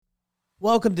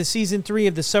Welcome to Season 3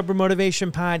 of the Sober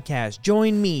Motivation Podcast.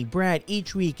 Join me, Brad,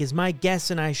 each week as my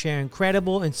guests and I share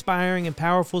incredible, inspiring, and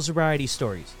powerful sobriety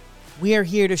stories. We are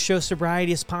here to show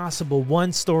sobriety is possible,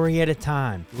 one story at a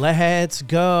time. Let's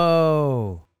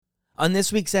go! On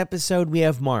this week's episode, we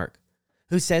have Mark,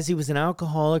 who says he was an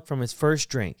alcoholic from his first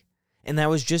drink, and that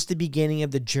was just the beginning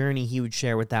of the journey he would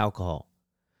share with alcohol.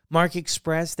 Mark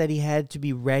expressed that he had to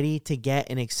be ready to get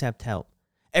and accept help.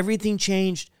 Everything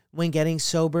changed when getting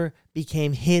sober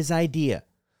became his idea,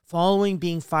 following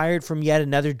being fired from yet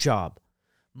another job.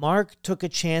 Mark took a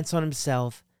chance on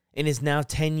himself and is now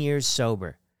 10 years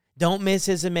sober. Don't miss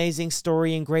his amazing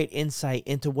story and great insight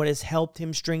into what has helped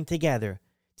him string together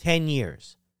 10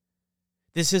 years.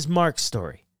 This is Mark's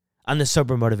story on the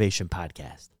Sober Motivation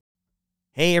Podcast.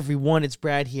 Hey everyone, it's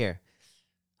Brad here.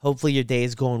 Hopefully your day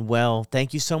is going well.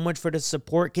 Thank you so much for the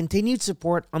support, continued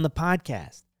support on the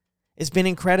podcast. It's been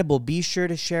incredible. Be sure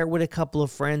to share it with a couple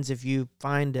of friends if you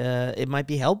find it might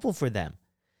be helpful for them.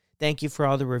 Thank you for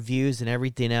all the reviews and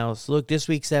everything else. Look, this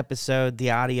week's episode, the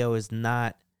audio is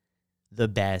not the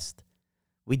best.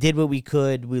 We did what we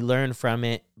could. We learned from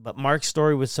it. But Mark's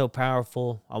story was so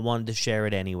powerful, I wanted to share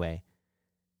it anyway.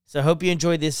 So I hope you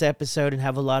enjoyed this episode and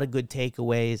have a lot of good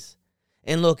takeaways.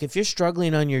 And look, if you're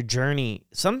struggling on your journey,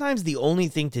 sometimes the only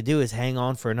thing to do is hang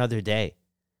on for another day.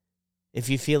 If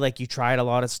you feel like you tried a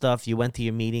lot of stuff, you went to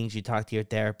your meetings, you talked to your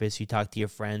therapist, you talked to your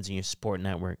friends and your support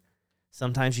network,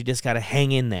 sometimes you just got to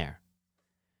hang in there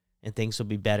and things will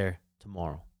be better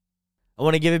tomorrow. I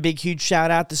want to give a big, huge shout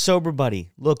out to Sober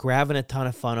Buddy. Look, we're having a ton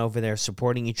of fun over there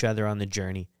supporting each other on the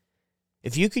journey.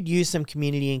 If you could use some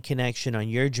community and connection on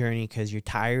your journey because you're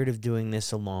tired of doing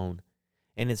this alone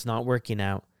and it's not working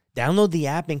out, download the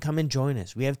app and come and join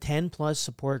us. We have 10 plus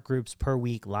support groups per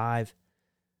week live.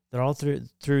 They're all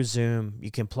through Zoom.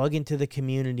 You can plug into the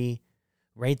community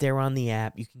right there on the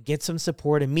app. You can get some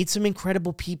support and meet some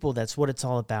incredible people. That's what it's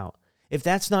all about. If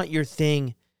that's not your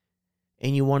thing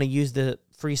and you want to use the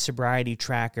free sobriety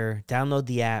tracker, download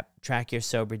the app, track your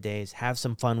sober days, have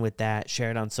some fun with that,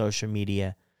 share it on social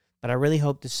media. But I really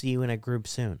hope to see you in a group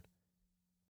soon.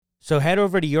 So head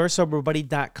over to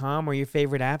yoursoberbuddy.com or your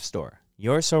favorite app store.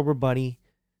 Your Sober Buddy,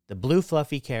 the blue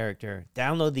fluffy character.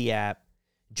 Download the app.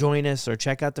 Join us or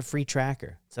check out the free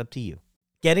tracker. It's up to you.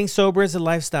 Getting sober is a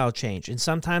lifestyle change, and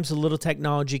sometimes a little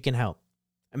technology can help.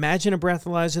 Imagine a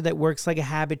breathalyzer that works like a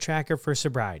habit tracker for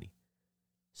sobriety.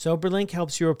 SoberLink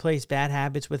helps you replace bad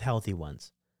habits with healthy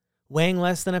ones. Weighing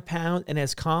less than a pound and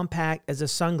as compact as a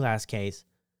sunglass case,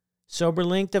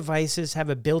 SoberLink devices have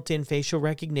a built-in facial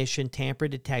recognition, tamper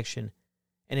detection,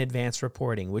 and advanced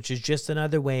reporting, which is just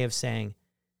another way of saying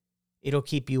it'll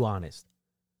keep you honest.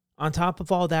 On top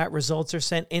of all that, results are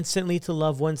sent instantly to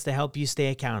loved ones to help you stay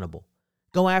accountable.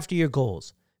 Go after your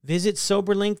goals. Visit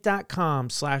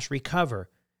soberlink.com/recover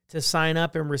to sign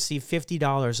up and receive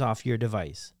 $50 off your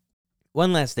device.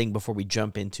 One last thing before we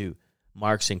jump into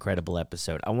Mark's incredible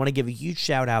episode. I want to give a huge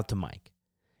shout out to Mike,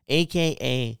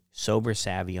 a.k.a. Sober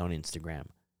Savvy on Instagram.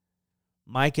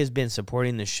 Mike has been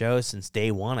supporting the show since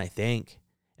day one, I think.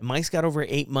 And Mike's got over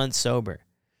 8 months sober.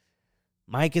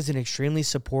 Mike is an extremely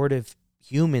supportive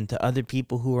human to other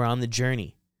people who are on the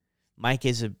journey. Mike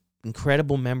is an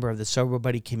incredible member of the Sober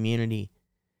Buddy community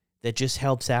that just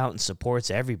helps out and supports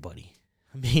everybody.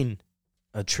 I mean,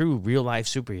 a true real-life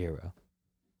superhero.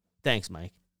 Thanks,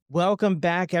 Mike. Welcome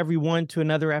back, everyone, to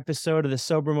another episode of the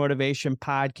Sober Motivation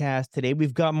Podcast. Today,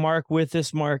 we've got Mark with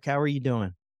us. Mark, how are you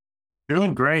doing?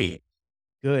 Doing great.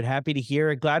 Good. Happy to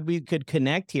hear it. Glad we could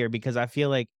connect here because I feel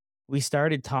like we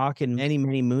started talking many,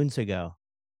 many moons ago.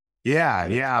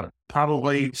 Yeah.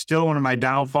 Probably still one of my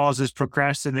downfalls is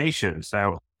procrastination.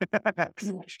 So,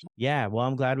 Yeah, well,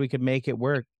 I'm glad we could make it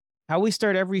work. How we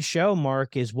start every show,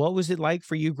 Mark, is what was it like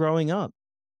for you growing up?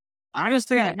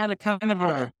 honestly, I had a kind of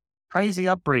a crazy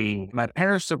upbringing. My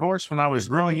parents divorced when I was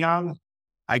really young.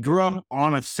 I grew up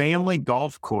on a family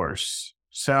golf course.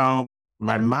 So,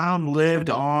 my mom lived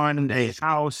on a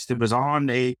house that was on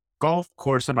a golf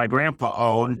course that my grandpa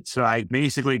owned. So, I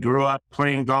basically grew up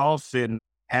playing golf and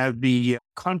had the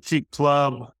country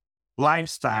club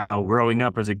lifestyle growing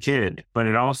up as a kid, but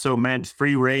it also meant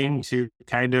free reign to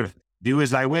kind of do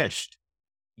as I wished.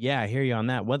 Yeah, I hear you on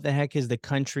that. What the heck is the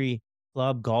country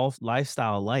club golf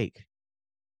lifestyle like?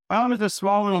 Well, it was a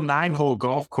small little 9-hole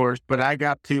golf course, but I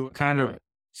got to kind of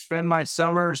spend my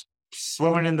summers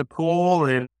swimming in the pool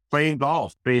and playing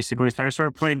golf, basically. So I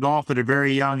started playing golf at a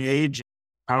very young age,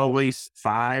 probably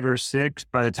 5 or 6.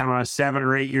 By the time I was 7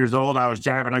 or 8 years old, I was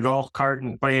driving a golf cart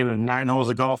and playing 9 holes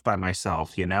of golf by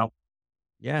myself,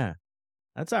 Yeah,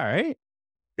 that's all right.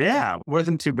 Yeah,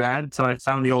 wasn't too bad until I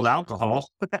found the old alcohol.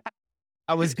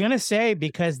 I was going to say,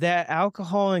 because that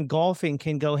alcohol and golfing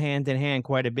can go hand in hand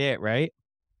quite a bit, right?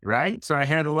 Right. So I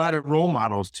had a lot of role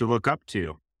models to look up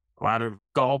to, a lot of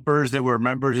golfers that were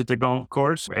members at the golf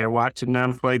course and watching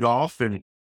them play golf and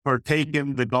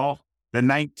partaking the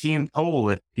 19th hole,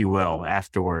 if you will,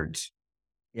 afterwards.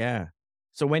 Yeah.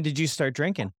 So when did you start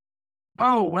drinking?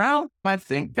 Oh, well, I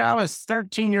think I was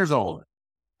 13 years old.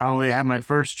 I only had my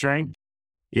first drink.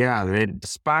 Yeah, it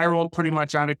spiraled pretty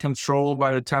much out of control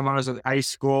by the time I was in high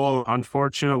school.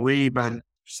 Unfortunately, by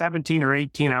 17 or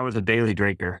 18, I was a daily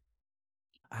drinker.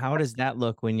 How does that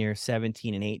look when you're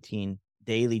 17 and 18,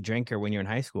 daily drinker when you're in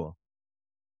high school?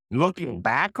 Looking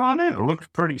back on it, it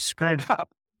looked pretty screwed up.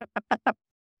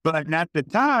 But at the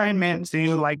time, it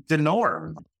seemed like the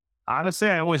norm. Honestly,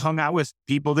 I always hung out with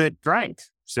people that drank.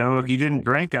 So if you didn't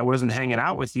drink, I wasn't hanging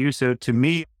out with you. So to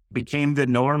me, it became the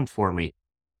norm for me.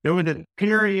 There was a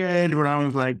period when I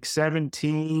was like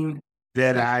 17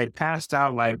 that I passed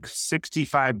out like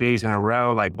 65 days in a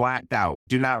row, like blacked out.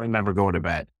 Do not remember going to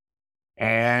bed.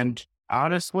 And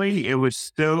honestly, it was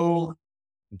so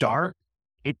dark.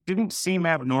 It didn't seem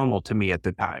abnormal to me at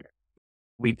the time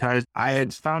because I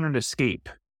had found an escape.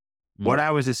 What I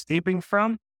was escaping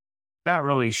from, not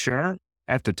really sure.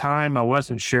 At the time, I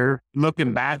wasn't sure.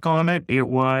 Looking back on it, it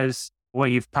was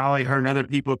what you've probably heard other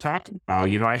people talking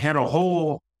about. You know, I had a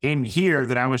hole in here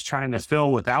that I was trying to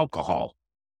fill with alcohol.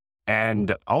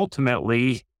 And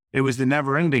ultimately, it was the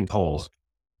never-ending hole.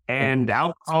 And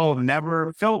alcohol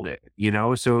never filled it, you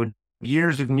know? So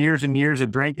years and years and years of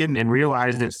drinking and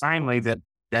realized that finally that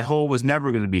hole was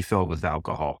never going to be filled with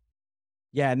alcohol.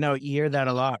 Yeah, no, you hear that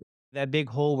a lot. That big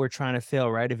hole we're trying to fill,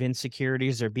 right? Of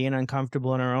insecurities or being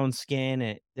uncomfortable in our own skin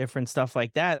and different stuff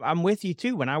like that. I'm with you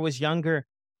too. When I was younger,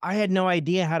 I had no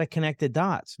idea how to connect the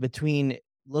dots between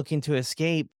looking to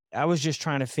escape. I was just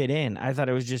trying to fit in. I thought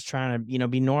I was just trying to,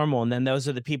 be normal. And then those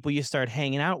are the people you start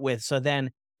hanging out with. So then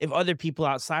if other people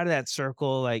outside of that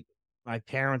circle, like my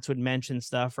parents would mention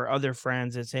stuff or other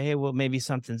friends that say, hey, well, maybe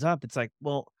something's up. It's like,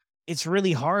 well, it's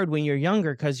really hard when you're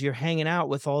younger because you're hanging out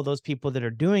with all those people that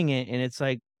are doing it. And it's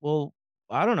like, well,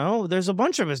 I don't know. There's a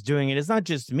bunch of us doing it. It's not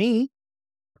just me.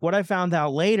 What I found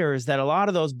out later is that a lot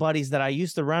of those buddies that I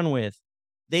used to run with,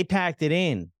 they packed it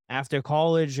in after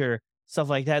college or stuff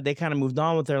like that. They kind of moved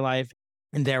on with their life.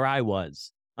 And there I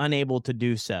was, unable to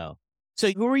do so. So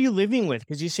who were you living with?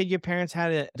 Because you said your parents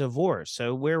had a divorce.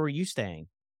 So where were you staying?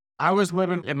 I was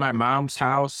living in my mom's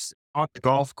house on the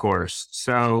golf course.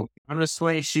 So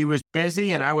honestly, she was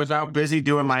busy and I was out busy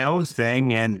doing my own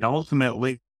thing. And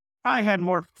ultimately, I had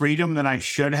more freedom than I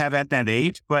should have at that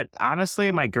age. But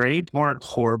honestly, my grades weren't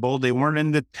horrible. They weren't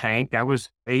in the tank. I was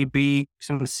A, B,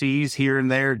 some C's here and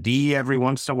there, D every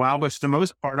once in a while. But for the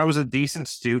most part, I was a decent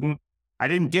student. I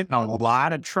didn't get in a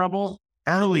lot of trouble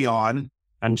early on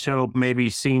until maybe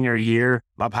senior year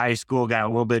of high school. Got a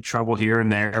little bit of trouble here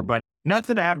and there, but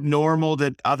nothing abnormal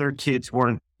that other kids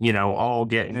weren't, all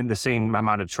getting in the same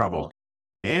amount of trouble.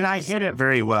 And I hid it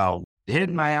very well.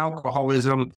 Hid my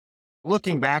alcoholism.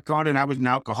 Looking back on it, I was an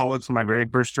alcoholic from my very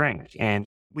first drink. And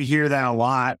we hear that a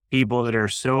lot. People that are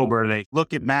sober, they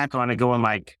look back on it going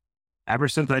like, ever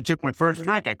since I took my first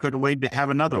drink, I couldn't wait to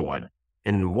have another one.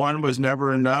 And one was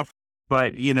never enough.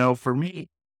 But, for me,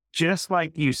 just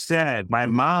like you said, my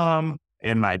mom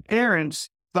and my parents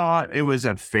thought it was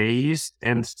a phase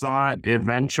and thought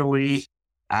eventually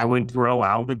I would grow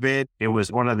out of it. It was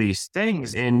one of these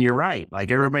things. And you're right.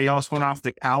 Like everybody else went off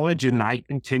to college and I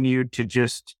continued to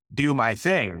just do my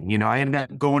thing. I ended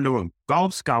up going to a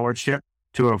golf scholarship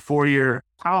to a 4-year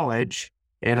college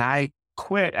and I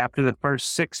quit after the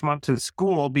first 6 months of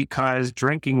school because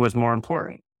drinking was more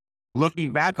important.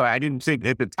 Looking back, I didn't think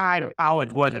at the time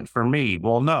college wasn't for me.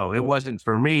 Well, no, it wasn't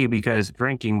for me because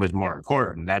drinking was more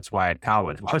important. That's why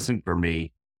college wasn't for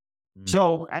me.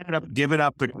 So I ended up giving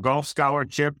up the golf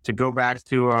scholarship to go back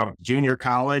to a junior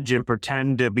college and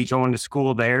pretend to be going to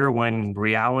school there when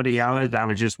reality I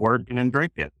was just working and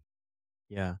drinking.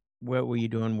 Yeah. What were you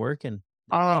doing working?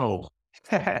 Oh,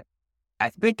 I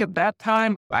think at that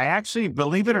time, I actually,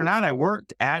 believe it or not, I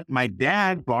worked at my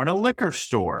dad bought a liquor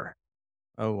store.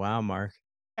 Oh, wow, Mark.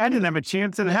 I didn't have a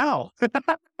chance in hell.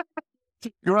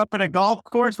 Grew up in a golf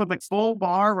course with a full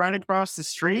bar right across the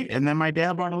street. And then my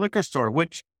dad bought a liquor store,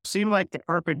 which seemed like the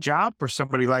perfect job for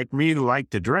somebody like me who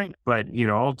liked to drink. But,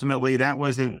 ultimately that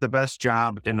wasn't the best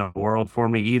job in the world for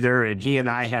me either. And he and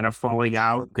I had a falling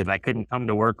out because I couldn't come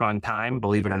to work on time,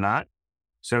 believe it or not.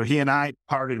 So he and I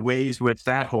parted ways with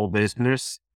that whole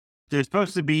business. They're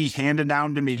supposed to be handed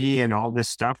down to me and all this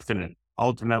stuff. And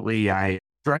ultimately I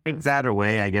drank that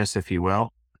away, I guess, if you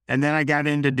will. And then I got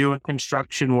into doing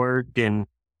construction work and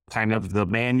kind of the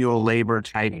manual labor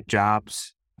type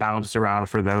jobs. bounced around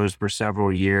for those for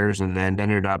several years and then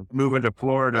ended up moving to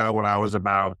Florida when I was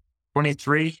about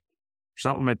 23,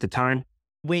 something at the time.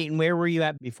 Wait, and where were you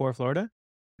at before Florida?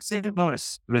 St.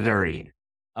 Louis, Missouri.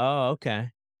 Oh,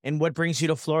 okay. And what brings you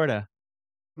to Florida?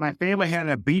 My family had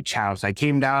a beach house. I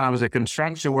came down, I was a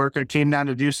construction worker, came down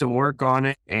to do some work on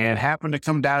it and happened to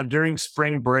come down during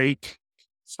spring break,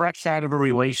 fresh out of a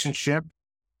relationship.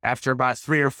 After about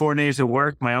 3 or 4 days of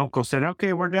work, my uncle said,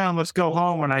 okay, we're done. Let's go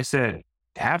home. And I said,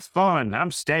 have fun. I'm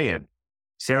staying.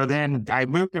 So then I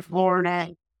moved to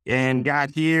Florida and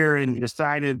got here and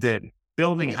decided that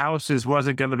building houses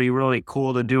wasn't going to be really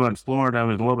cool to do in Florida. It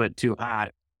was a little bit too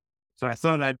hot. So I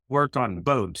thought I'd work on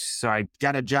boats. So I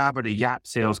got a job at a yacht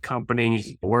sales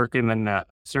company, working in the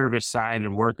service side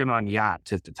and working on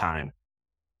yachts at the time.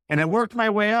 And I worked my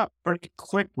way up pretty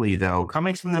quickly, though.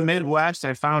 Coming from the Midwest,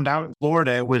 I found out in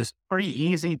Florida it was pretty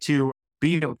easy to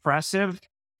be impressive,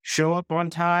 show up on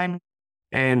time,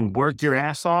 and work your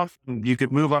ass off. You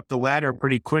could move up the ladder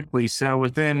pretty quickly. So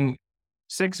within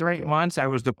 6 or 8 months, I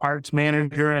was the parts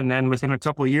manager. And then within a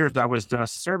couple of years, I was the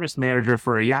service manager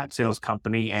for a yacht sales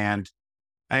company. And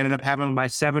I ended up having my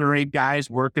 7 or 8 guys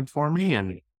working for me.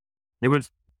 And it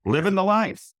was living the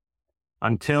life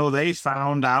until they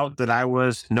found out that I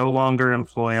was no longer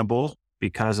employable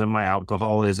because of my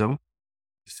alcoholism.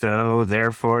 So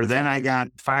therefore, then I got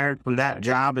fired from that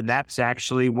job. And that's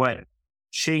actually what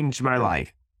changed my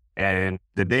life. And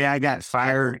the day I got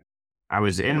fired, I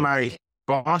was in my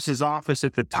boss's office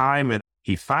at the time and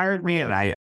he fired me and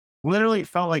I literally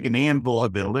felt like an anvil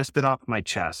had been lifted off my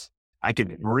chest. I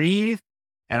could breathe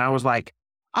and I was like,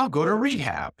 I'll go to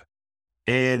rehab.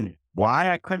 And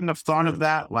why I couldn't have thought of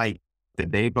that like the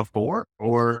day before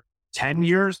or 10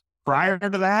 years prior to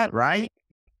that, right?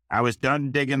 I was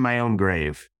done digging my own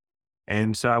grave.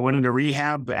 And so I went into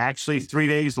rehab actually 3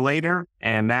 days later,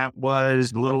 and that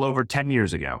was a little over 10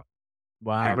 years ago.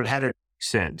 Wow. I haven't had it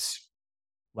since.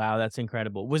 Wow, that's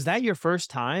incredible. Was that your first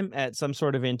time at some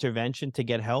sort of intervention to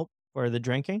get help for the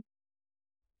drinking?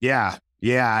 Yeah.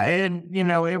 Yeah. And,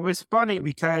 it was funny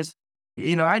because,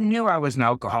 I knew I was an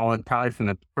alcoholic probably from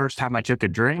the first time I took a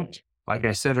drink, like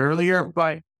I said earlier.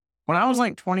 But when I was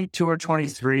like 22 or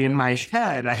 23 in my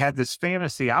head, I had this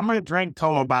fantasy. I'm going to drink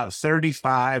till about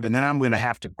 35 and then I'm going to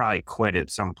have to probably quit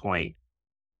at some point.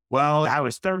 Well, I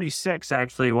was 36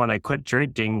 actually when I quit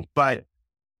drinking, but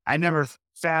I never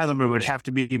fathomed it would have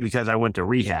to be because I went to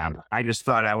rehab. I just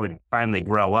thought I would finally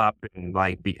grow up and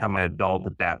like become an adult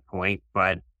at that point.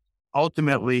 But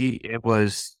ultimately it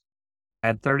was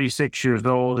at 36 years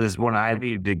old is when I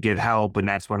needed to get help. And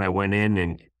that's when I went in,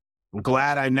 and I'm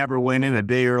glad I never went in a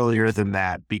day earlier than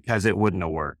that because it wouldn't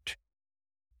have worked.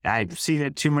 I've seen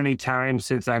it too many times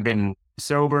since I've been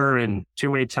sober and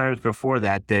too many times before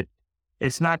that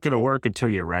it's not going to work until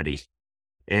you're ready.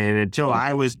 And until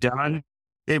I was done,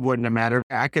 it wouldn't have mattered.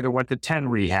 I could have went to 10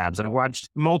 rehabs. I watched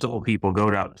multiple people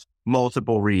go to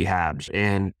multiple rehabs.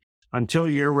 And until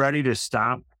you're ready to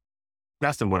stop,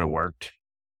 nothing would have worked.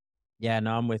 Yeah,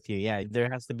 no, I'm with you. Yeah, there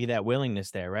has to be that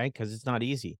willingness there, right? Because it's not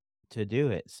easy to do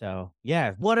it. So,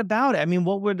 yeah. What about it? I mean,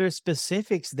 what were the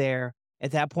specifics there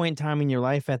at that point in time in your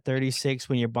life at 36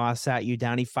 when your boss sat you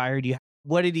down? He fired you.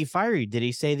 What did he fire you? Did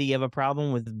he say that you have a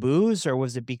problem with booze, or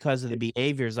was it because of the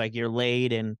behaviors like you're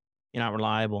late and you're not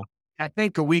reliable? I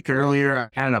think a week earlier,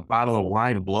 I had a bottle of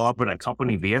wine blow up in a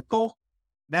company vehicle.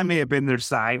 That may have been their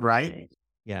sign, right?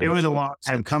 Yeah. It was a long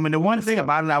time coming. The one thing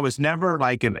about it, I was never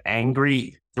like an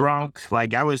angry drunk.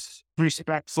 Like I was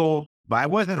respectful, but I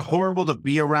wasn't horrible to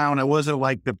be around. I wasn't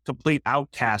like the complete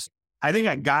outcast. I think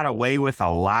I got away with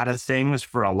a lot of things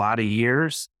for a lot of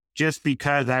years just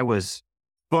because I was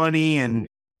funny and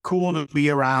cool to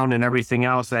be around and everything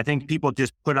else. And I think people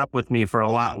just put up with me for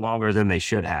a lot longer than they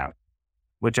should have,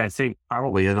 which I think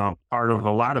probably is a part of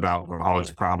a lot of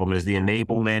alcoholics' problem is the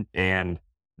enablement and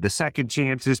the second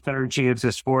chances, third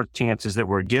chances, fourth chances that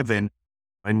we're given,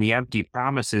 and the empty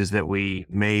promises that we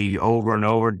made over and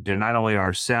over to not only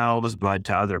ourselves, but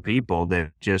to other people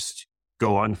that just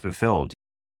go unfulfilled.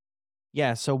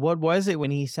 Yeah. So what was it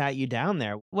when he sat you down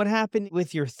there? What happened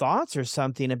with your thoughts or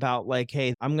something about like,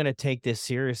 hey, I'm going to take this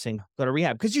serious and go to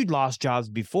rehab? Because you'd lost jobs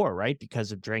before, right?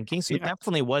 Because of drinking. So it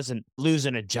definitely wasn't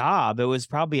losing a job. It was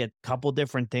probably a couple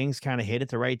different things kind of hit at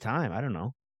the right time. I don't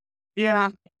know.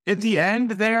 Yeah. At the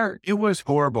end there, it was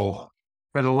horrible.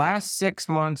 For the last 6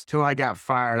 months till I got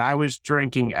fired, I was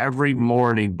drinking every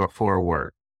morning before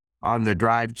work on the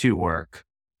drive to work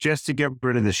just to get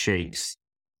rid of the shakes.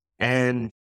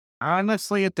 And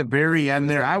honestly, at the very end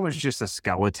there, I was just a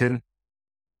skeleton.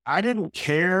 I didn't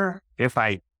care if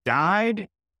I died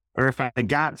or if I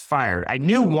got fired. I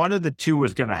knew one of the two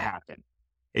was going to happen.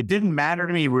 it didn't matter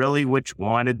to me really which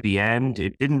one at the end.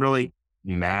 It didn't really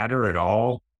matter at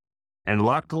all. And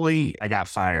luckily I got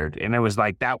fired. And it was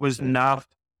like, that was enough.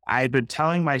 I had been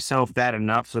telling myself that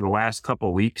enough for the last couple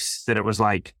of weeks that it was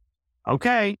like,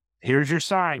 okay, here's your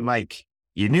sign. Like,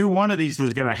 you knew one of these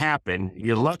was going to happen.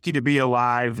 You're lucky to be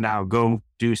alive. Now go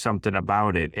do something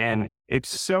about it. And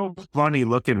it's so funny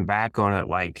looking back on it.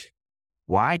 Like,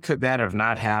 why could that have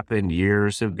not happened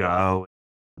years ago?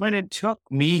 But it took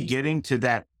me getting to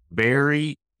that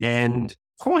very end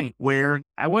point where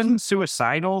I wasn't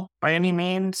suicidal by any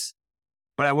means,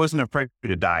 but I wasn't afraid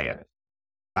to die.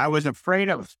 I was afraid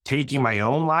of taking my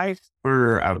own life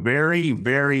for a very,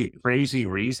 very crazy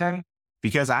reason,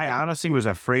 because I honestly was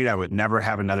afraid I would never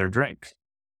have another drink.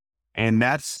 And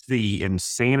that's the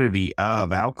insanity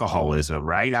of alcoholism,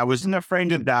 right? I wasn't afraid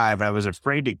to die, but I was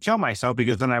afraid to kill myself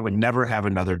because then I would never have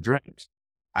another drink.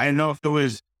 I didn't know if there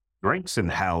was drinks in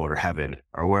hell or heaven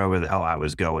or wherever the hell I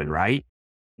was going, right?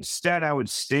 Instead, I would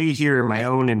stay here in my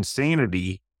own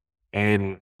insanity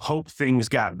and hope things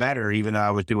got better, even though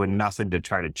I was doing nothing to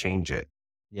try to change it.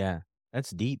 Yeah, that's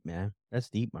deep, man. That's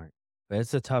deep, Mark. But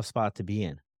it's a tough spot to be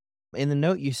in. In the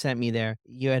note you sent me there,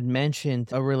 you had mentioned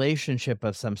a relationship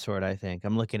of some sort, I think.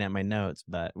 I'm looking at my notes,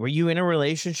 but were you in a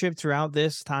relationship throughout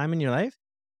this time in your life?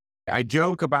 I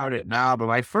joke about it now, but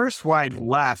my first wife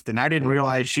left, and I didn't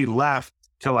realize she left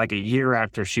till like a year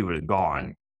after she was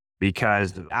gone,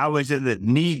 because I was in the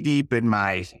knee deep in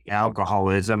my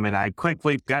alcoholism, and I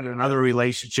quickly got another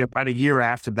relationship about a year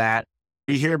after that.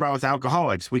 You hear about with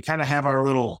alcoholics, we kind of have our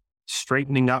little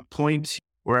straightening up points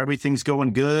where everything's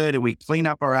going good and we clean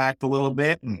up our act a little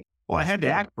bit. And well, I had to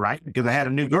act right because I had a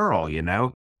new girl, you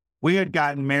know. We had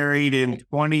gotten married in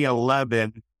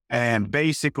 2011, and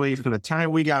basically from the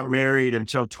time we got married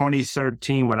until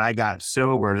 2013 when I got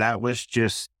sober, that was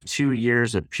just 2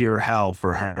 years of pure hell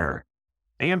for her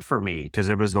and for me, because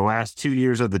it was the last 2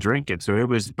 years of the drinking. So it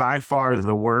was by far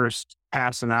the worst,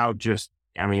 passing out, just,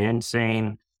 I mean,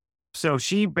 insane. So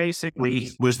she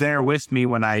basically was there with me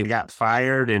when I got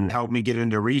fired and helped me get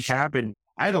into rehab. And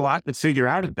I had a lot to figure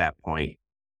out at that point.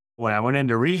 When I went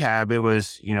into rehab, it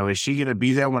was, you know, is she going to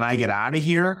be there when I get out of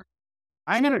here?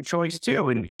 I had a choice too.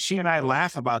 And she and I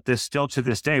laugh about this still to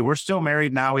this day. We're still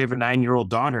married now. We have a 9-year-old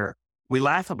daughter. We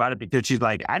laugh about it because she's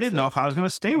like, I didn't know if I was going to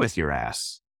stay with your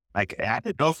ass. Like, I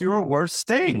didn't know if you were worth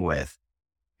staying with.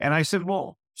 And I said,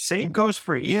 well, same goes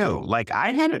for you. Like,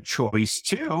 I had a choice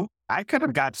too. I could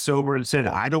have got sober and said,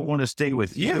 I don't want to stay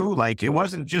with you. Like, it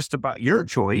wasn't just about your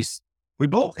choice. We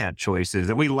both had choices,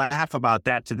 and we laugh about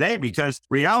that today because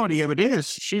reality of it is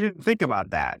she didn't think about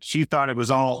that. She thought it was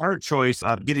all her choice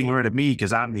of getting rid of me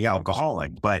because I'm the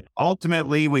alcoholic. But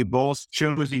ultimately, we both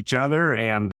chose each other.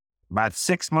 And about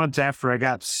 6 months after I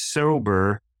got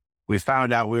sober, we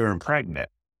found out we were pregnant,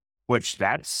 which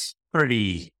that's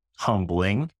pretty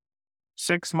humbling.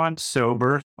 6 months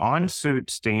sober, on food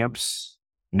stamps,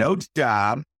 no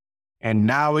job, and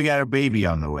now we got a baby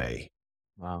on the way.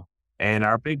 Wow. And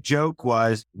our big joke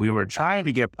was we were trying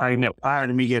to get pregnant prior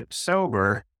to me getting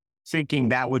sober, thinking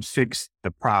that would fix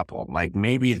the problem. Like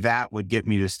maybe that would get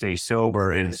me to stay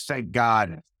sober. And thank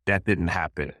God that didn't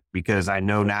happen, because I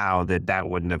know now that that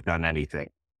wouldn't have done anything.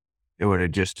 It would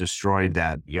have just destroyed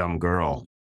that young girl.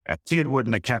 A kid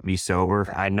wouldn't have kept me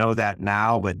sober. I know that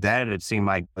now, but then it seemed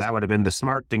like that would have been the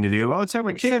smart thing to do. Well, let's have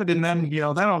a kid, and then, you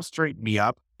know, that'll straighten me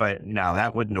up. But no,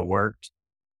 that wouldn't have worked.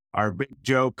 Our big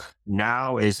joke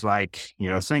now is like, you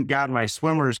know, thank God my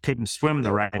swimmers couldn't swim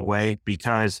the right way,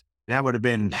 because that would have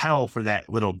been hell for that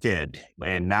little kid.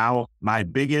 And now my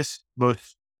biggest,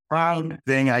 most proud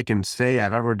thing I can say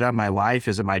I've ever done in my life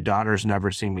is that my daughter's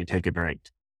never seen me take a drink.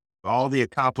 All the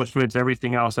accomplishments,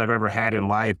 everything else I've ever had in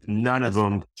life, none of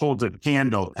them holds a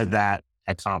candle to that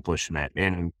accomplishment.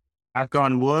 And knock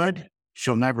on wood,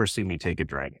 she'll never see me take a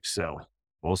drink. So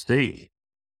we'll see.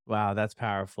 Wow, that's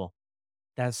powerful.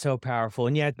 That's so powerful.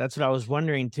 And yeah, that's what I was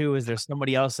wondering too. Is there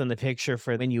somebody else in the picture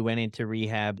for when you went into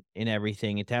rehab and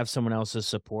everything, and to have someone else's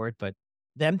support, but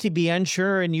them to be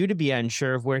unsure and you to be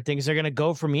unsure of where things are going to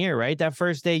go from here, right? That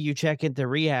first day you check into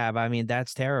rehab, I mean,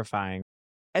 that's terrifying.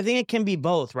 I think it can be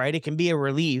both, right? It can be a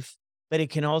relief, but it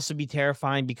can also be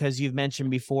terrifying because you've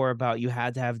mentioned before about you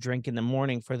had to have drink in the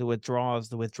morning for the withdrawals.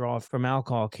 The withdrawal from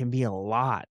alcohol can be a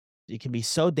lot. It can be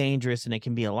so dangerous, and it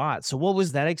can be a lot. So what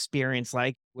was that experience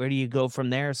like? Where do you go from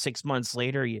there? 6 months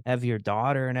later, you have your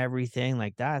daughter and everything.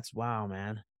 Like, that's wow,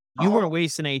 man. You weren't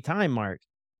wasting any time, Mark.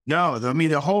 No, I mean,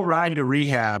 the whole ride to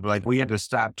rehab, like we had to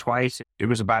stop twice. It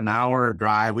was about an hour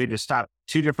drive. We had to stop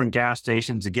 2 different gas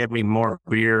stations to get me more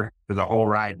beer for the whole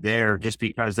ride there, just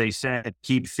because they said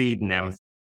keep feeding them,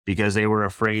 because they were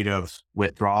afraid of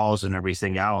withdrawals and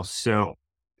everything else. So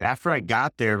After I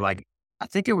got there, like, I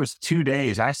think it was 2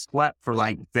 days. I slept for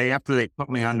like day after they put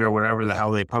me under, whatever the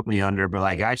hell they put me under, but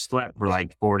like I slept for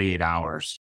like 48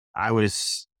 hours. I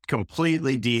was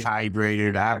completely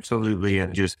dehydrated, absolutely,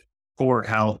 and just poor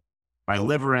health. My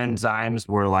liver enzymes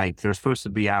were like, they're supposed to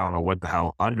be, I don't know what the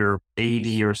hell, under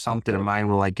 80 or something. And mine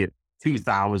were like at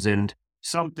 2000,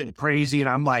 something crazy. And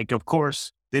I'm like, of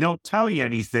course, they don't tell you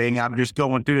anything. I'm just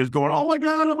going through this going, oh my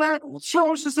God, my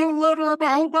cirrhosis in the liver,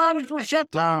 my whole body's going to shut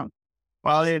down.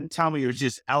 Well, they didn't tell me it was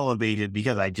just elevated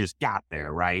because I just got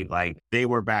there, right? Like they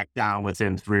were back down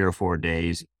within 3 or 4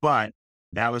 days, but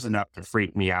that was enough to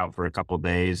freak me out for a couple of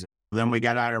days. Then we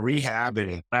got out of rehab,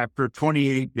 and after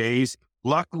 28 days,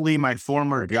 luckily my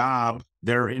former job,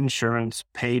 their insurance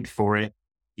paid for it,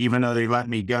 even though they let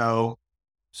me go.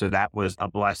 So that was a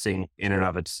blessing in and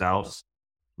of itself.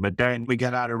 But then we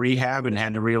got out of rehab and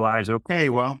had to realize, okay,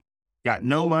 well, got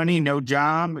no money, no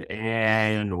job,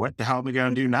 and what the hell am I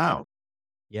going to do now?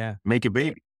 Yeah. Make a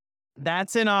baby.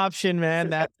 That's an option, man.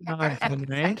 That's an option,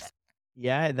 right?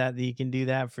 Yeah, that you can do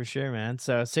that for sure, man.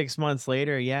 So 6 months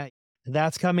later, yeah,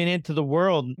 that's coming into the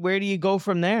world. Where do you go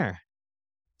from there?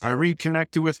 I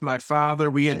reconnected with my father.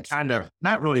 We had kind of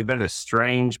not really been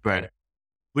estranged, but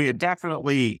we had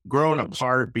definitely grown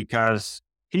apart because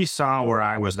he saw where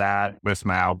I was at with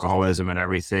my alcoholism and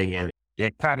everything, and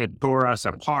it kind of tore us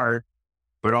apart.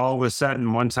 But all of a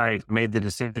sudden, once I made the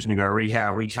decision to go to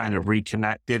rehab, we kind of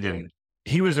reconnected. And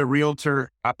he was a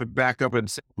realtor back up in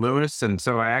St. Louis. And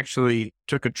so I actually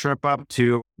took a trip up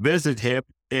to visit him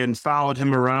and followed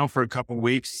him around for a couple of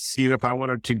weeks, see if I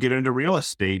wanted to get into real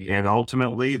estate. And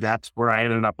ultimately, that's where I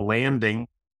ended up landing,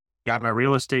 got my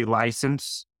real estate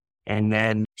license, and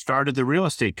then started the real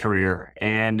estate career.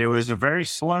 And it was a very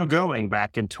slow going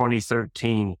back in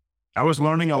 2013. I was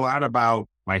learning a lot about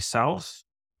myself,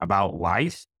 about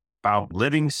life, about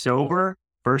living sober,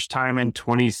 first time in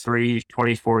 23,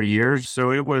 24 years.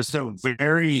 So it was a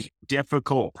very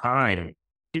difficult time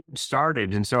getting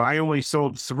started. And so I only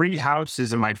sold 3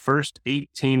 houses in my first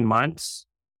 18 months.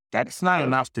 That's not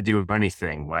enough to do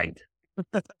anything, like,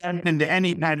 and into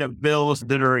any kind of bills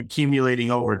that are accumulating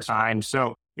over time.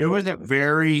 So it was a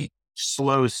very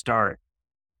slow start.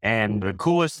 And the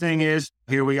coolest thing is,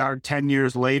 here we are 10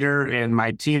 years later, and my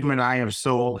team and I have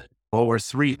sold over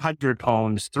 300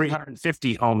 homes,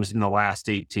 350 homes in the last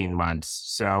 18 months.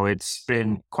 So it's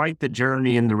been quite the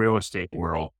journey in the real estate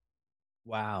world.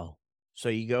 Wow. So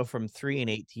you go from 3 in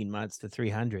 18 months to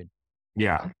 300.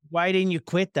 Yeah. Why didn't you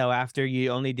quit though after you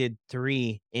only did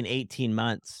 3 in 18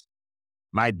 months?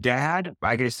 My dad,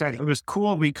 like I said, it was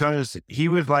cool because he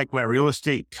was like my real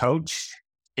estate coach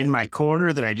in my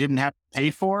corner that I didn't have to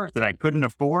pay for, that I couldn't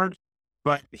afford.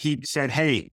 But he said,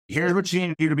 hey, here's what you need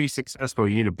to do to be successful.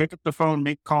 You need to pick up the phone,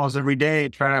 make calls every day,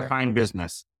 and try to find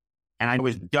business. And I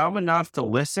was dumb enough to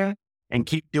listen and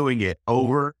keep doing it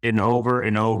over and over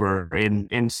and over,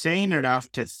 and insane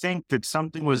enough to think that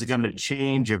something was going to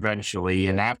change eventually.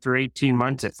 And after 18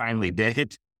 months, it finally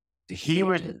did. He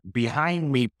was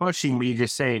behind me, pushing me to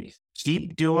say,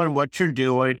 keep doing what you're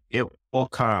doing. It will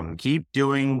come. Keep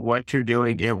doing what you're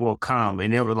doing. It will come.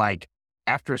 And it was like,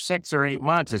 after 6 or 8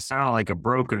 months, it sounded like a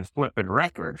broken flipping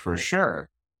record for sure.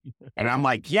 And I'm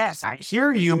like, yes, I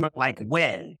hear you, but like,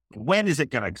 when is it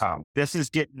going to come? This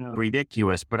is getting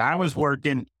ridiculous. But I was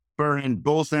working, burning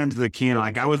both ends of the can.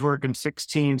 Like I was working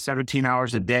 16, 17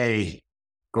 hours a day,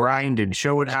 grinding,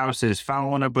 showing houses,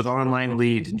 following up with online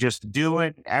leads, just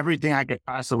doing everything I could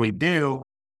possibly do.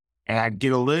 And I'd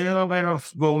get a little bit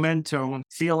of momentum,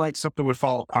 feel like something would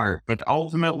fall apart. But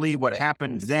ultimately what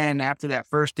happened then after that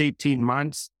first 18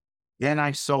 months, then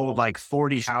I sold like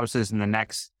 40 houses in the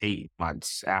next 8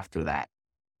 months after that.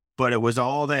 But it was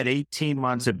all that 18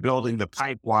 months of building the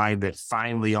pipeline that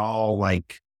finally all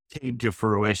like came to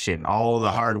fruition. All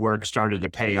the hard work started to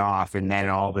pay off. And then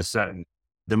all of a sudden,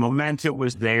 the momentum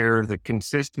was there, the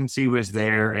consistency was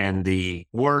there, and the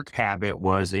work habit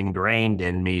was ingrained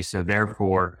in me. So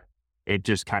therefore, it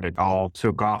just kind of all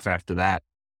took off after that.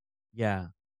 Yeah.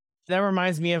 That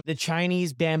reminds me of the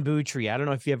Chinese bamboo tree. I don't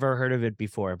know if you ever heard of it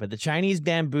before, but the Chinese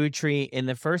bamboo tree, in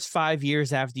the first 5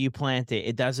 years after you plant it,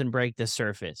 it doesn't break the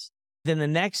surface. Then the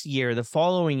next year, the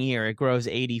following year, it grows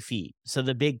 80 feet. So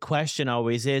the big question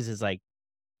always is like,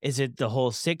 is it the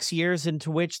whole 6 years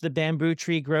into which the bamboo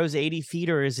tree grows 80 feet,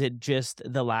 or is it just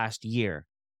the last year?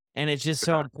 And it's just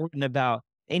so important about,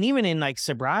 and even in like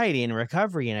sobriety and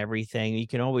recovery and everything, you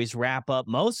can always wrap up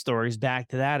most stories back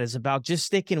to that, is about just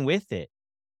sticking with it.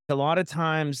 A lot of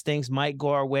times things might go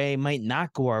our way, might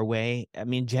not go our way. I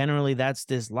mean, generally that's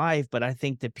this life, but I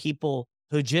think the people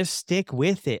who just stick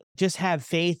with it, just have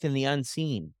faith in the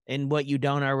unseen and what you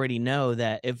don't already know,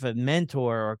 that if a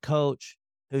mentor or coach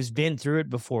who's been through it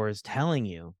before is telling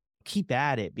you, keep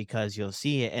at it because you'll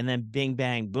see it. And then bing,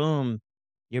 bang, boom,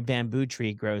 your bamboo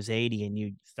tree grows 80 and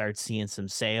you start seeing some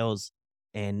sales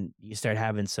and you start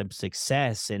having some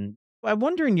success. And I'm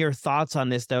wondering your thoughts on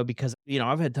this though, because,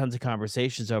 I've had tons of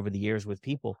conversations over the years with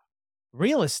people.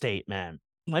 Real estate, man.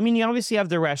 I mean, you obviously have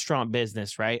the restaurant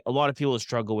business, right? A lot of people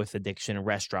struggle with addiction in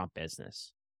restaurant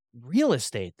business. Real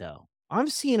estate, though, I'm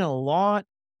seeing a lot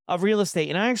of real estate.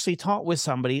 And I actually talked with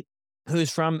somebody who's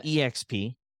from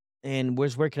EXP and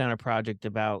was working on a project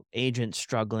about agents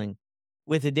struggling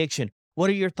with addiction. What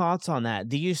are your thoughts on that?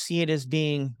 Do you see it as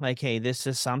being like, hey, this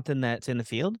is something that's in the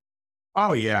field?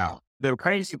 Oh, yeah. The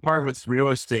crazy part with real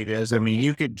estate is, I mean,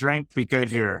 you could drink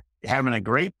because you're having a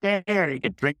great day, or you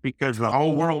could drink because the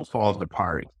whole world falls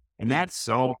apart. And that's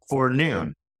so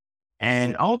forenoon.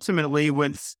 And ultimately,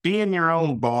 with being your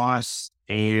own boss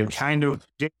and kind of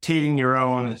dictating your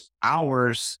own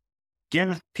hours,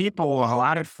 gives people a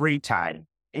lot of free time.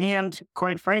 And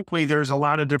quite frankly, there's a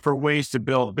lot of different ways to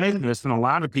build business. And a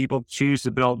lot of people choose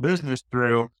to build business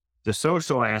through the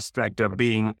social aspect of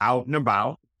being out and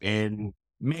about and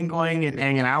mingling and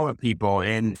hanging out with people.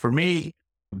 And for me,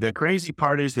 the crazy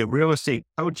part is the real estate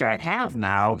coach I have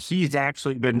now, he's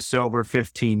actually been sober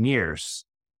 15 years.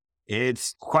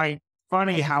 It's quite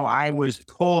funny how I was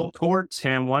pulled towards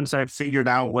him once I figured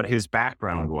out what his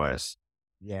background was.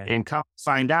 Yeah. And come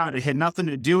find out, it had nothing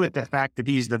to do with the fact that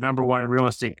he's the number one real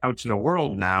estate coach in the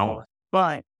world now.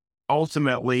 But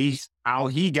ultimately, how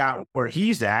he got where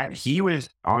he's at, he was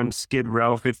on Skid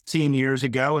Row 15 years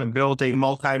ago and built a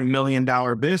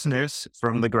multi-million-dollar business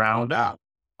from the ground up,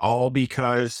 all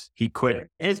because he quit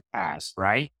his past,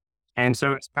 right? And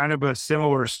so it's kind of a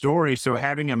similar story. So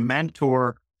having a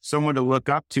mentor, someone to look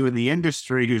up to in the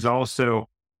industry who's also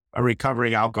a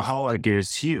recovering alcoholic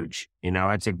is huge.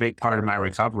 It's a big part of my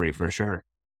recovery for sure.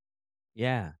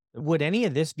 Yeah. Would any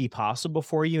of this be possible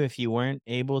for you if you weren't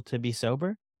able to be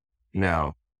sober?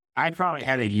 No, I probably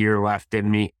had a year left in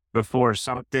me before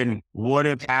something would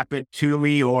have happened to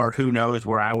me, or who knows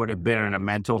where I would have been in a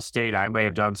mental state. I may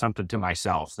have done something to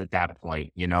myself at that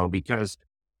point, because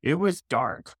it was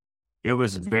dark. It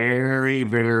was very,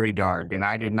 very dark, and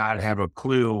I did not have a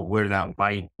clue where that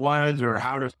light was or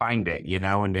how to find it,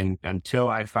 and then until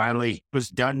I finally was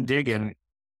done digging,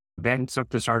 then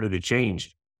something started to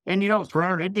change. And, for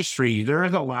our industry, there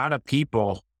is a lot of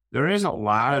people, there is a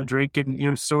lot of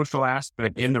drinking, social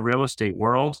aspect in the real estate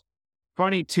world.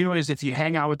 Funny too, is if you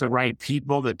hang out with the right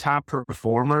people, the top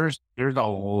performers, there's a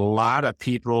lot of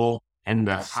people in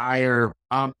the higher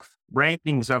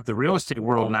rankings of the real estate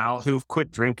world now who've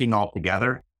quit drinking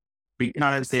altogether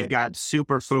because they've got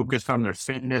super focused on their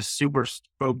fitness, super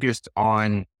focused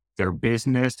on their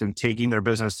business and taking their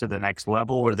business to the next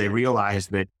level, where they realize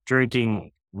that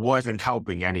drinking wasn't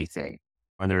helping anything.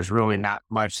 And there's really not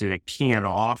much that it can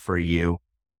offer you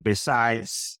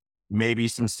besides maybe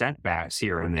some setbacks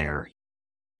here and there.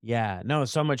 Yeah, no,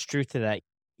 so much truth to that.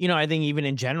 I think even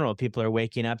in general, people are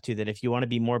waking up to that if you want to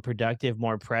be more productive,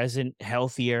 more present,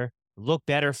 healthier, look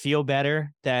better, feel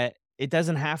better, that it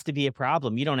doesn't have to be a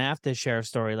problem. You don't have to share a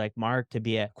story like Mark to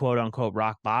be a quote unquote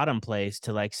rock bottom place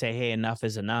to like say, hey, enough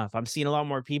is enough. I'm seeing a lot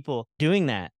more people doing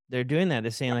that. They're doing that.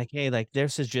 They're saying like, hey, like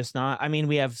this is just not, I mean,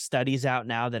 we have studies out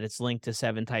now that it's linked to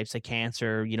 7 types of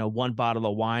cancer. One bottle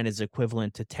of wine is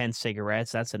equivalent to 10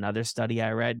 cigarettes. That's another study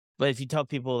I read. But if you tell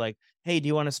people like, hey, do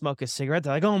you want to smoke a cigarette?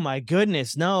 They're like, oh my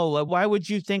goodness, no. Like, why would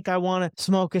you think I want to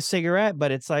smoke a cigarette?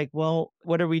 But it's like, well,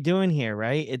 what are we doing here,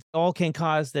 right? It all can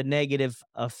cause the negative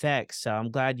effects. So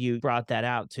I'm glad you brought that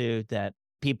out too, that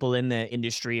people in the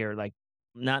industry are like,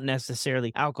 not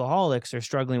necessarily alcoholics or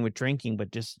struggling with drinking,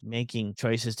 but just making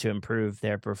choices to improve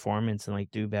their performance and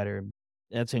like do better.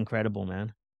 That's incredible,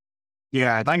 man.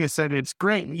 Yeah, like I said, it's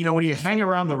great. When you hang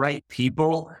around the right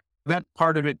people, that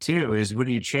part of it too is when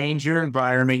you change your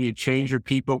environment, you change your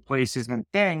people, places, and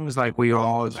things, like we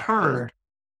all have heard,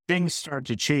 things start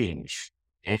to change.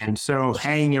 And so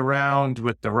hanging around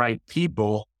with the right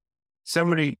people,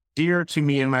 somebody dear to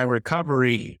me in my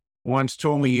recovery once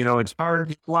told me, it's hard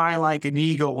to fly like an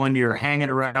eagle when you're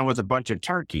hanging around with a bunch of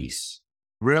turkeys.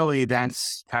 Really,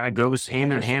 that's kind of goes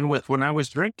hand in hand with when I was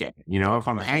drinking. If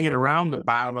I'm hanging around the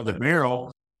bottom of the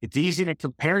barrel, it's easy to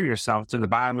compare yourself to the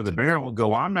bottom of the barrel and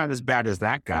go, I'm not as bad as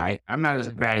that guy. I'm not as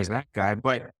bad as that guy.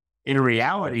 But in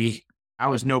reality, I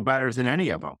was no better than any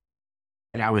of them.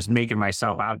 And I was making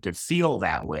myself out to feel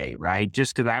that way, right?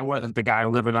 Just because I wasn't the guy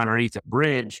living underneath a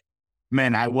bridge,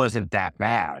 man, I wasn't that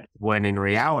bad. When in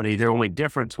reality, the only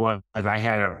difference was I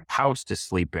had a house to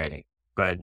sleep in.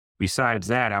 But besides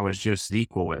that, I was just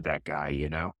equal with that guy,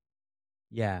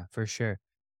 Yeah, for sure.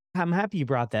 I'm happy you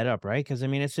brought that up, right? Because I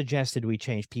mean, it suggested we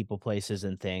change people, places,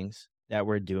 and things that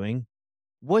we're doing.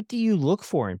 What do you look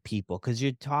for in people? Because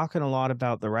you're talking a lot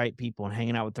about the right people and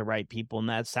hanging out with the right people, and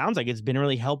that sounds like it's been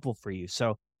really helpful for you.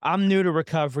 So I'm new to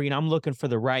recovery and I'm looking for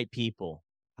the right people.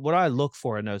 What do I look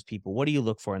for in those people? What do you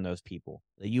look for in those people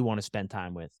that you want to spend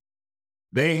time with?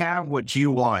 They have what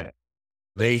you want.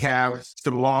 They have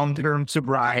some long-term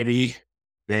sobriety.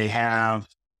 They have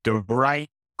the right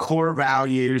core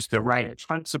values, the right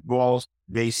principles.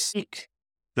 They seek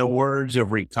the words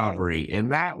of recovery.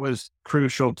 And that was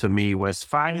crucial to me, was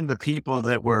finding the people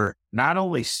that were not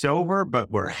only sober,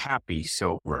 but were happy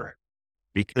sober.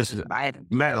 Because I had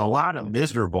met a lot of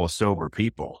miserable sober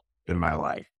people in my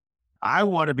life. I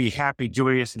want to be happy,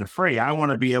 joyous, and free. I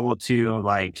want to be able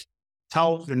to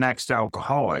help the next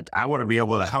alcoholic. I want to be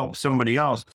able to help somebody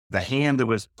else. The hand that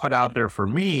was put out there for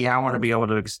me, I want to be able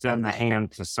to extend the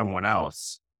hand to someone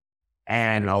else.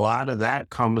 And a lot of that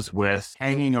comes with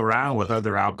hanging around with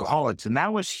other alcoholics. And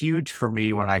that was huge for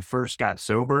me when I first got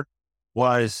sober,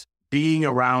 was being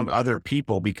around other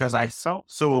people, because I felt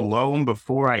so alone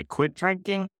before I quit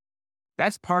drinking.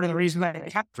 That's part of the reason that I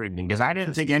kept drinking, because I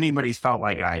didn't think anybody felt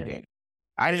like I did.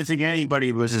 I didn't think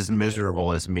anybody was as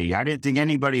miserable as me. I didn't think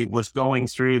anybody was going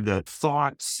through the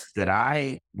thoughts that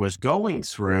I was going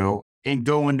through, and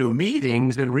going to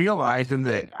meetings and realizing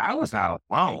that I was not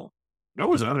alone. There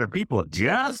was other people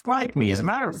just like me. As a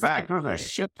matter of fact, there's a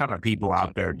shit ton of people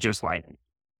out there just like me.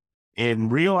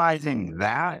 And realizing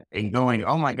that and going,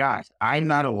 oh my gosh, I'm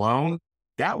not alone.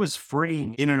 That was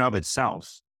freeing in and of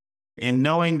itself. And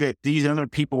knowing that these other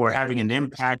people were having an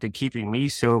impact of keeping me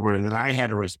sober, and that I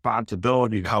had a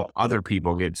responsibility to help other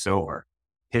people get sober,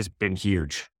 has been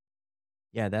huge.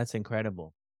 Yeah, that's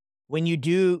incredible. When you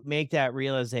do make that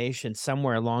realization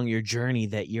somewhere along your journey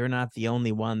that you're not the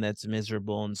only one that's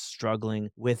miserable and struggling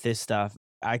with this stuff,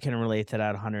 I can relate to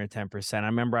that 110%. I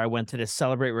remember I went to the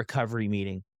Celebrate Recovery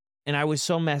meeting and I was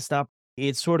so messed up.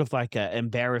 It's sort of like an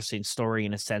embarrassing story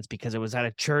in a sense, because it was at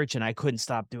a church and I couldn't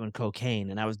stop doing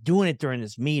cocaine and I was doing it during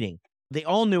this meeting. They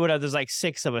all knew what there's like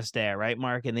 6 of us there, right,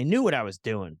 Mark? And they knew what I was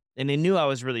doing and they knew I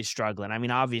was really struggling. I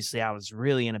mean, obviously I was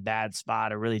really in a bad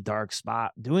spot, a really dark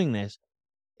spot doing this.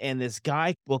 And this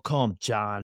guy, we'll call him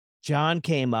John. John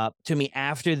came up to me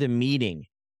after the meeting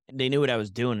and they knew what I was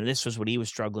doing. And this was what he was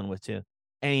struggling with too.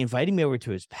 And he invited me over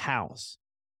to his house.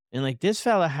 And like this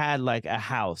fella had like a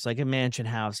house, like a mansion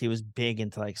house. He was big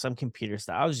into like some computer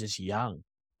stuff. I was just young.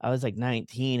 I was like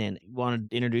 19 and wanted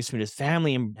to introduce me to his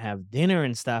family and have dinner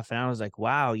and stuff. And I was like,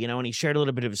 wow, and he shared a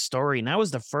little bit of his story. And that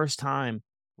was the first time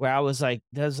where I was like,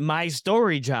 that's my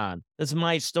story, John. That's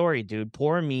my story, dude.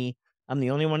 Poor me. I'm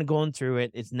the only one going through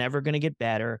it. It's never going to get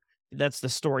better. That's the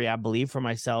story I believe for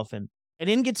myself. And I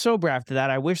didn't get sober after that.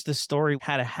 I wish the story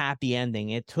had a happy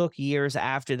ending. It took years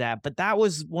after that, but that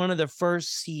was one of the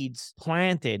first seeds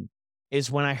planted,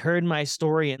 is when I heard my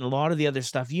story and a lot of the other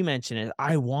stuff you mentioned. Is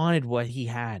I wanted what he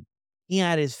had. He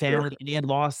had his family and he had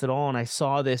lost it all. And I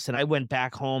saw this and I went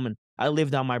back home and I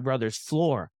lived on my brother's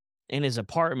floor in his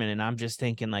apartment. And I'm just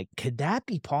thinking, like, could that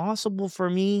be possible for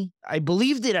me? I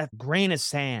believed it a grain of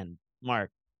sand,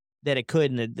 Mark, that it could,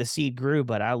 and the seed grew.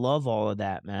 But I love all of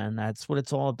that, man. That's what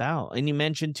it's all about. And you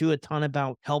mentioned too a ton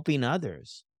about helping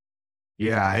others.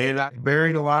 Yeah. And I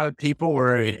buried a lot of people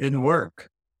where it didn't work.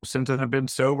 Since I've been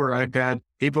sober, I've had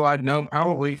people I've known,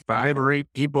 probably 5 or 8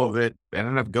 people that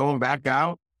ended up going back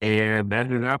out and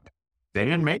ended up, they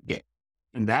didn't make it.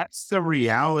 And that's the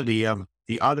reality of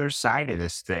the other side of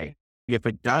this thing. If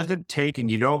it doesn't take and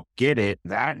you don't get it,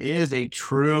 that is a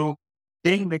true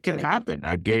thing that can happen.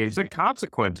 Again, it's a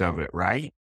consequence of it,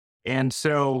 right? And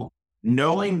so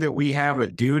knowing that we have a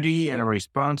duty and a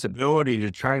responsibility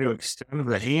to try to extend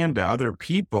the hand to other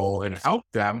people and help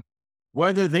them,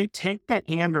 whether they take that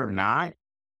hand or not,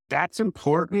 that's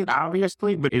important,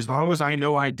 obviously. But as long as I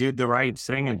know I did the right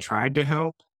thing and tried to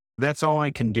help, that's all I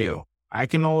can do. I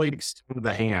can only extend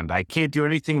the hand. I can't do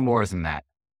anything more than that.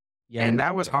 Yeah. And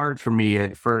that was hard for me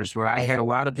at first, where I had a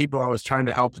lot of people I was trying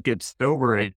to help get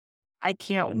sober, and I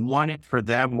can't want it for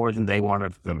them more than they want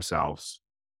it for themselves.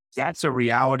 That's a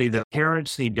reality that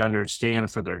parents need to understand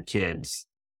for their kids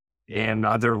and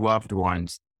other loved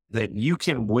ones, that you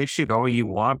can wish it all you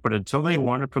want, but until they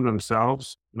want it for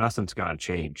themselves, nothing's going to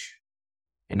change.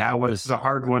 And that was a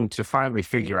hard one to finally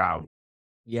figure out.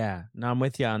 Yeah, no, I'm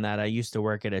with you on that. I used to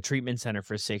work at a treatment center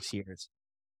for 6 years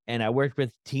and I worked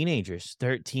with teenagers,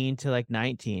 13 to like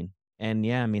 19. And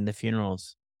yeah, I mean, the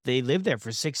funerals, they lived there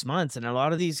for 6 months. And a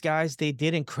lot of these guys, they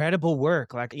did incredible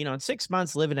work. Like, in 6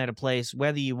 months living at a place,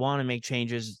 whether you want to make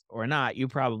changes or not, you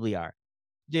probably are.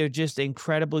 They're just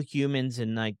incredible humans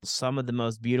and like some of the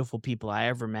most beautiful people I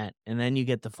ever met. And then you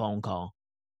get the phone call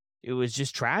it was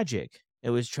just tragic. It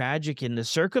was tragic in the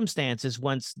circumstances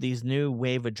once these new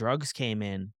wave of drugs came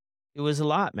in. It was a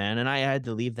lot, man, and I had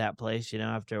to leave that place,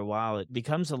 after a while. It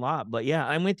becomes a lot, but yeah,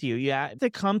 I'm with you. You have to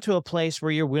come to a place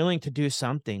where you're willing to do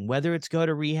something, whether it's go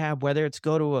to rehab, whether it's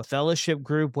go to a fellowship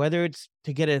group, whether it's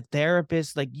to get a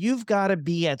therapist. Like, you've got to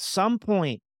be at some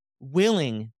point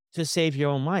willing to save your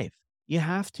own life. You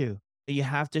have to. You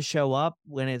have to show up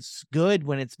when it's good,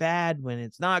 when it's bad, when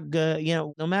it's not good,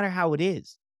 no matter how it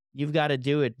is. You've got to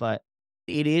do it, but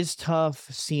it is tough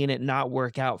seeing it not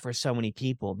work out for so many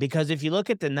people, because if you look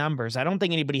at the numbers, I don't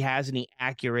think anybody has any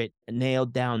accurate,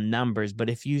 nailed down numbers. But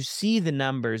if you see the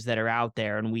numbers that are out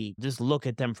there and we just look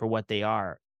at them for what they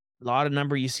are, a lot of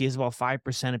number you see is about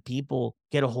 5% of people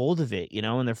get a hold of it,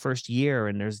 in their first year.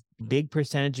 And there's a big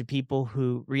percentage of people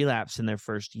who relapse in their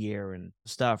first year and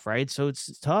stuff, right? So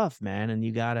it's tough, man. And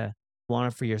you got to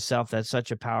want it for yourself. That's such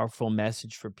a powerful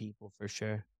message for people, for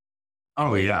sure.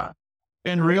 Oh, yeah.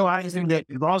 And realizing that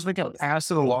as long as we can pass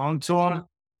it along to them,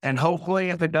 and hopefully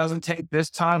if it doesn't take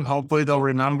this time, hopefully they'll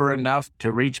remember enough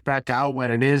to reach back out when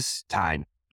it is time.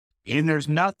 And there's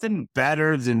nothing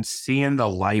better than seeing the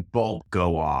light bulb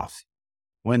go off.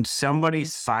 When somebody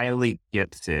finally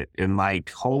gets it and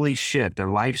like, holy shit, their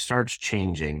life starts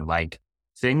changing. Like,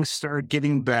 things start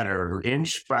getting better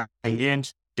inch by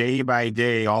inch, day by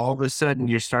day. All of a sudden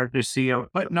you start to see them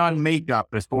putting on makeup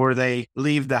before they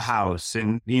leave the house.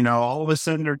 And, all of a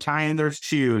sudden they're tying their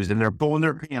shoes and they're pulling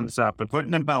their pants up and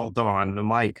putting a belt on. And I'm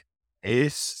like,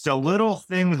 it's the little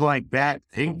things like that,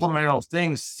 incremental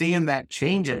things, seeing that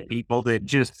change in people, that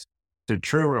just the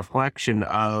true reflection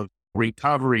of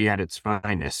recovery at its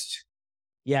finest.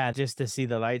 Yeah, just to see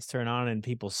the lights turn on and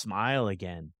people smile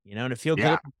again, and to feel good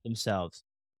Yeah. about themselves.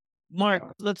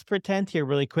 Mark, let's pretend here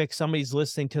really quick somebody's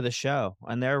listening to the show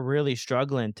and they're really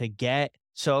struggling to get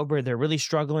sober. They're really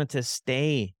struggling to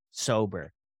stay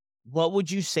sober. What would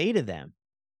you say to them?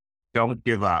 Don't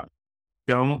give up.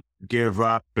 Don't give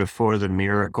up before the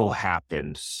miracle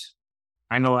happens.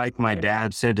 I know, like my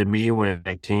dad said to me when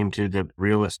I came to the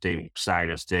real estate side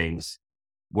of things,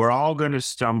 we're all going to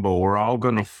stumble. We're all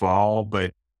going to fall,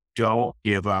 but don't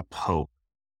give up hope.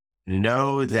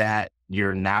 Know that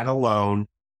you're not alone.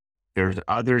 There's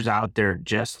others out there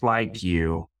just like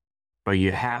you, but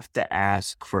you have to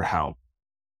ask for help.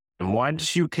 And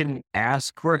once you can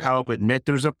ask for help, admit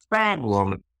there's a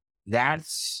problem,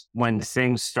 that's when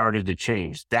things started to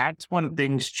change. That's when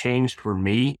things changed for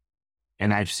me.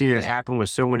 And I've seen it happen with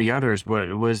so many others, but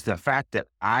it was the fact that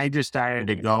I decided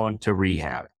to go into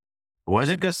rehab. It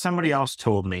wasn't because somebody else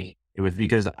told me. It was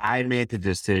because I made the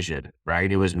decision, right?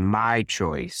 It was my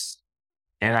choice.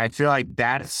 And I feel like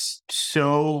that's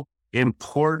so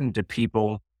important to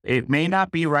people. It may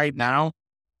not be right now.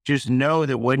 Just know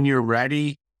that when you're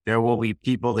ready, there will be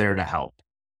people there to help.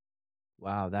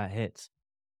 Wow, that hits.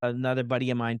 Another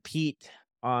buddy of mine, Pete,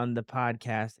 on the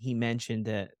podcast, he mentioned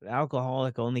that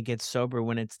alcoholic only gets sober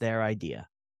when it's their idea.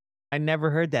 I never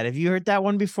heard that. Have you heard that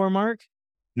one before, Mark?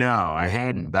 No, I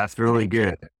hadn't. That's really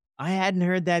good. I hadn't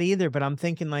heard that either, but I'm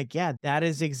thinking like, yeah, that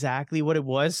is exactly what it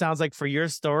was. Sounds like for your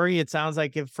story, it sounds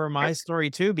like it for my story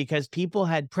too, because people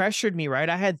had pressured me, right?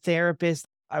 I had therapists.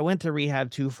 I went to rehab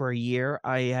too for a year.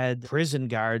 I had prison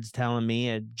guards telling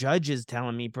me, judges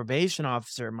telling me, probation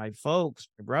officer, my folks,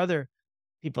 my brother,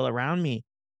 people around me.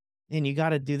 And you got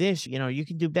to do this, you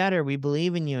can do better. We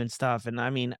believe in you and stuff. And I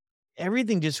mean,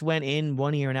 everything just went in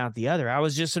one ear and out the other. I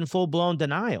was just in full blown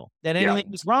denial that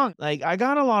anything was wrong. Like, I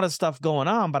got a lot of stuff going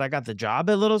on, but I got the job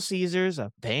at Little Caesars.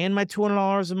 I'm paying my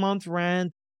 $200 a month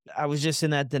rent. I was just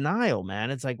in that denial,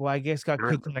 man. It's like, well, I guess got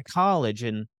kicked out of college,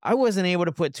 and I wasn't able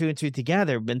to put two and two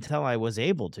together until I was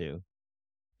able to.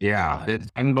 Yeah, it's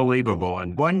unbelievable.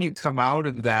 And when you come out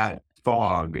of that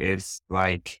fog, it's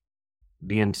like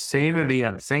the insanity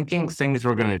of thinking things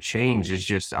were going to change is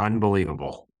just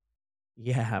unbelievable.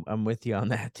 Yeah, I'm with you on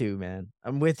that too, man.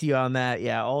 I'm with you on that.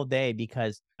 Yeah, all day,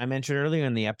 because I mentioned earlier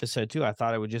in the episode too, I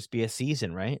thought it would just be a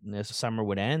season, right? And this summer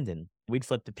would end and we'd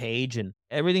flip the page and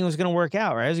everything was going to work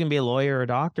out, right? I was going to be a lawyer or a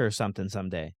doctor or something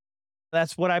someday.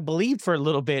 That's what I believed for a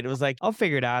little bit. It was like, I'll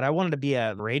figure it out. I wanted to be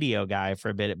a radio guy for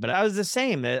a bit, but I was the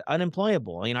same,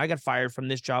 unemployable. I got fired from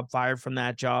this job, fired from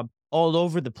that job, all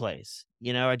over the place.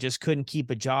 I just couldn't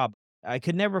keep a job. I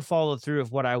could never follow through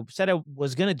with what I said I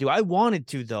was going to do. I wanted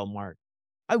to, though, Mark.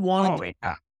 I wanted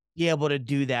to be able to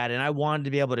do that. And I wanted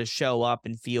to be able to show up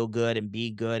and feel good and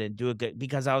be good and do it good,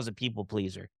 because I was a people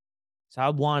pleaser. So I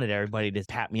wanted everybody to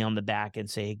pat me on the back and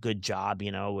say, good job,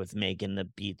 with making the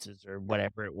pizzas or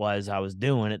whatever it was I was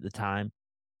doing at the time.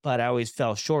 But I always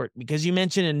fell short, because you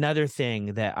mentioned another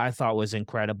thing that I thought was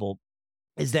incredible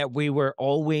is that we were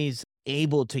always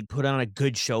able to put on a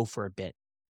good show for a bit.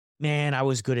 Man, I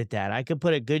was good at that. I could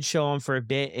put a good show on for a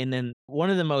bit, and then one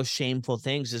of the most shameful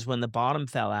things is when the bottom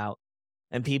fell out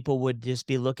and people would just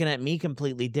be looking at me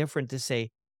completely different to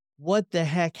say, "What the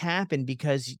heck happened?"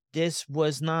 Because this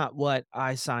was not what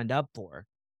I signed up for.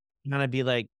 And I'd be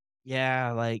like,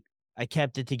 "Yeah, like, I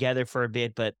kept it together for a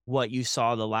bit, but what you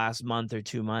saw the last month or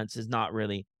 2 months is not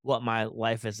really what my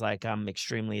life is like. I'm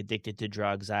extremely addicted to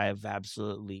drugs. I have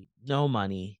absolutely no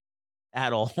money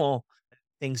at all.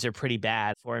 Things are pretty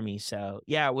bad for me." So,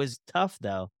 yeah, it was tough,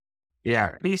 though.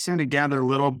 Yeah, piecing together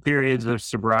little periods of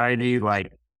sobriety,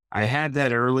 like I had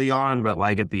that early on, but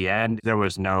like at the end, there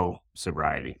was no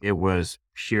sobriety. It was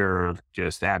pure,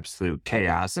 just absolute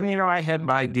chaos. And, I had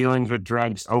my dealings with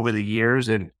drugs over the years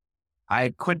and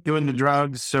I quit doing the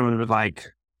drugs. So it was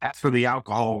like, after the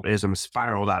alcoholism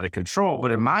spiraled out of control.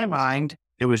 But in my mind,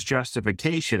 it was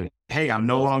justification. Hey, I'm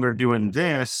no longer doing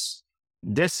this.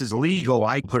 This is legal.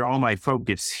 I put all my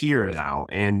focus here now.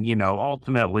 And,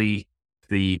 ultimately,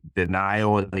 the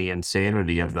denial and the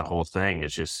insanity of the whole thing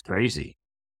is just crazy.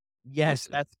 Yes,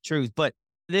 that's the truth, but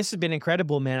this has been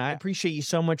incredible, man. I appreciate you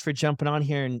so much for jumping on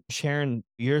here and sharing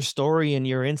your story and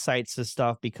your insights and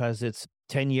stuff because it's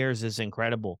 10 years is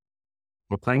incredible.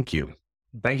 Well, thank you.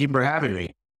 Thank you for having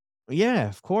me. Yeah,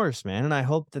 of course, man, and I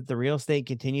hope that the real estate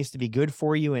continues to be good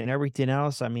for you and everything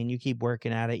else. I mean, you keep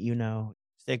working at it,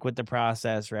 stick with the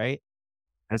process, right?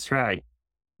 That's right.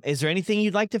 Is there anything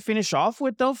you'd like to finish off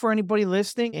with, though, for anybody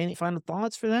listening? Any final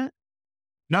thoughts for that?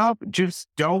 No, just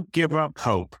don't give up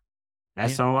hope. Yeah.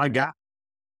 That's all I got.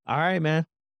 All right, man.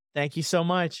 Thank you so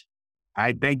much.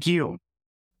 I thank you.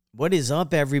 What is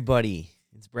up, everybody?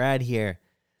 It's Brad here.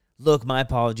 Look, my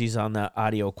apologies on the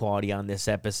audio quality on this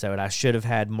episode. I should have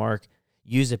had Mark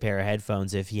use a pair of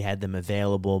headphones if he had them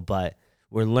available, but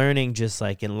we're learning just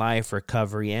like in life,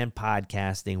 recovery, and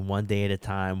podcasting one day at a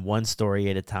time, one story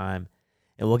at a time,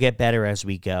 and we'll get better as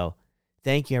we go.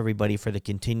 Thank you, everybody, for the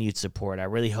continued support. I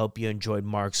really hope you enjoyed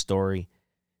Mark's story.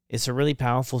 It's a really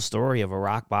powerful story of a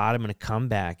rock bottom and a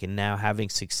comeback, and now having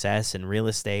success in real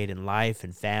estate and life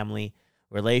and family,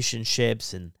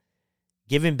 relationships, and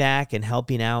giving back and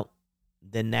helping out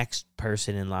the next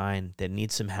person in line that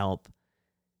needs some help.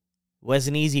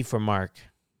 Wasn't easy for Mark,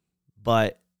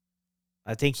 but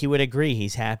I think he would agree.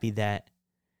 He's happy that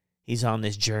he's on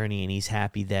this journey, and he's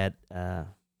happy that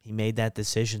he made that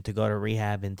decision to go to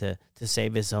rehab and to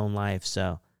save his own life.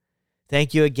 So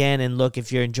thank you again. And look,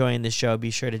 if you're enjoying the show,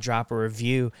 be sure to drop a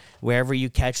review wherever you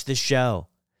catch the show.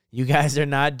 You guys are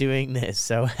not doing this,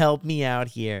 so help me out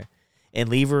here and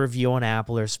leave a review on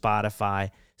Apple or Spotify.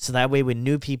 So that way when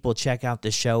new people check out the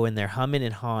show and they're humming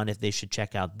and hawing if they should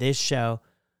check out this show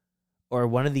or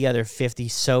one of the other 50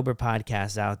 sober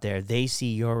podcasts out there, they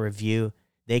see your review,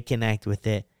 they connect with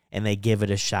it, and they give it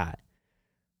a shot.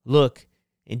 Look,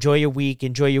 enjoy your week,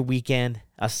 enjoy your weekend.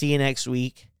 I'll see you next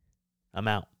week. I'm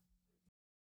out.